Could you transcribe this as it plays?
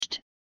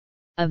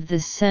of the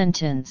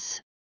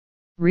sentence.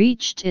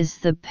 Reached is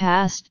the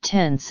past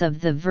tense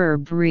of the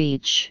verb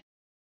reach.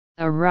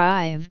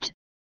 Arrived.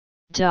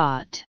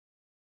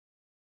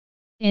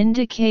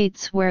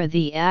 Indicates where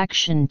the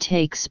action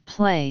takes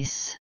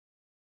place.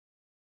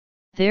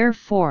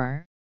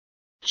 Therefore,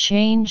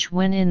 change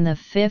when in the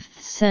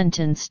fifth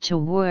sentence to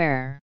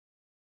where.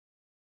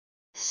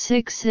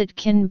 6. It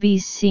can be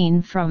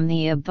seen from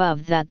the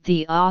above that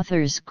the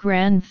author's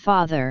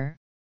grandfather,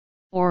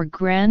 or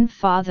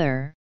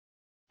grandfather,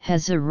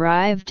 has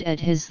arrived at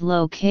his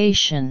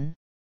location.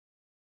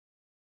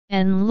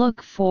 And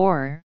looking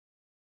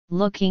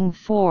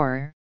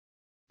for,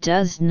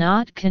 does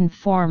not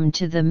conform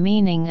to the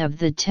meaning of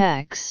the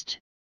text.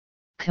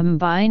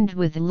 Combined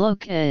with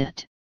look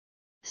at,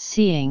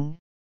 seeing,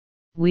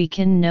 we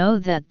can know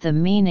that the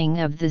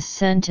meaning of the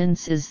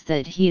sentence is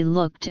that he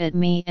looked at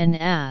me and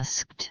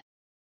asked.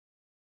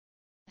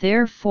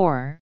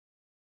 Therefore,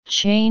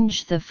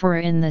 change the for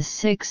in the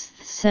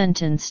sixth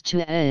sentence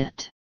to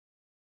it.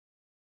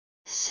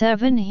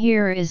 7.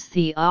 Here is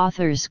the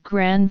author's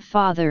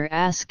grandfather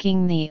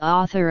asking the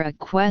author a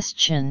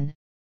question,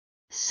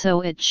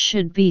 so it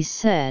should be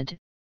said,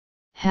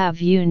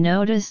 "Have you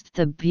noticed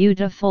the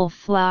beautiful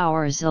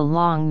flowers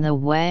along the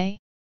way?"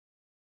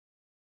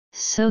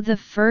 So the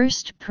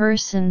first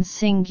person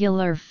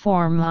singular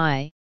form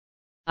I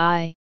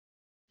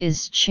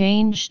is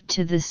changed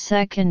to the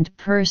second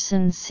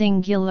person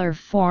singular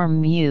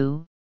form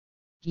you.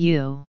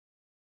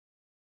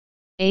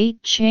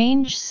 8.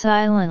 Change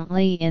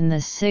silently in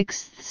the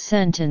sixth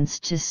sentence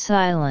to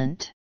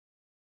silent.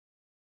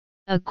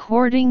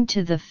 According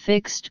to the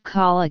fixed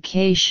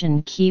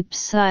collocation keep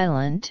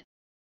silent,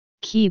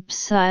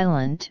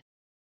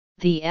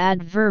 the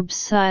adverb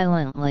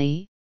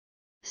silently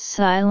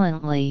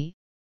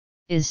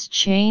is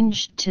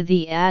changed to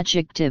the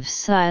adjective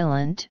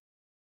silent,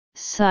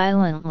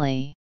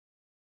 silently.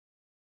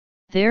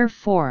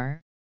 Therefore,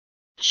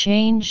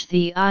 change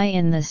the I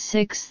in the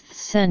sixth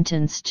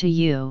sentence to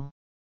you.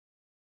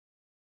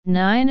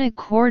 9.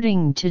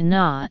 According to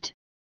not,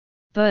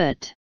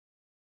 but.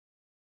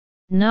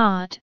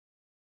 Not,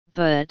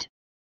 but,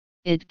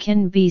 it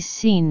can be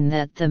seen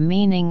that the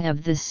meaning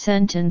of the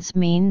sentence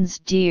means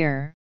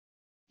dear,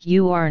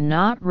 you are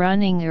not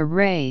running a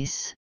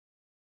race,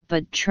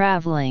 but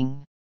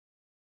traveling.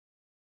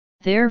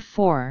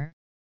 Therefore,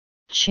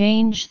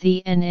 change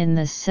the N in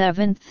the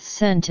seventh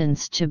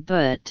sentence to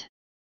but.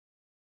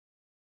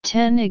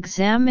 10.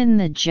 Examine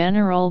the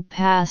general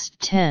past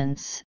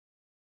tense,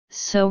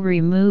 so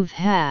remove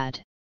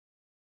had.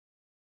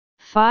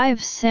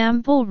 5.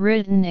 Sample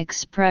written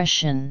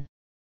expression.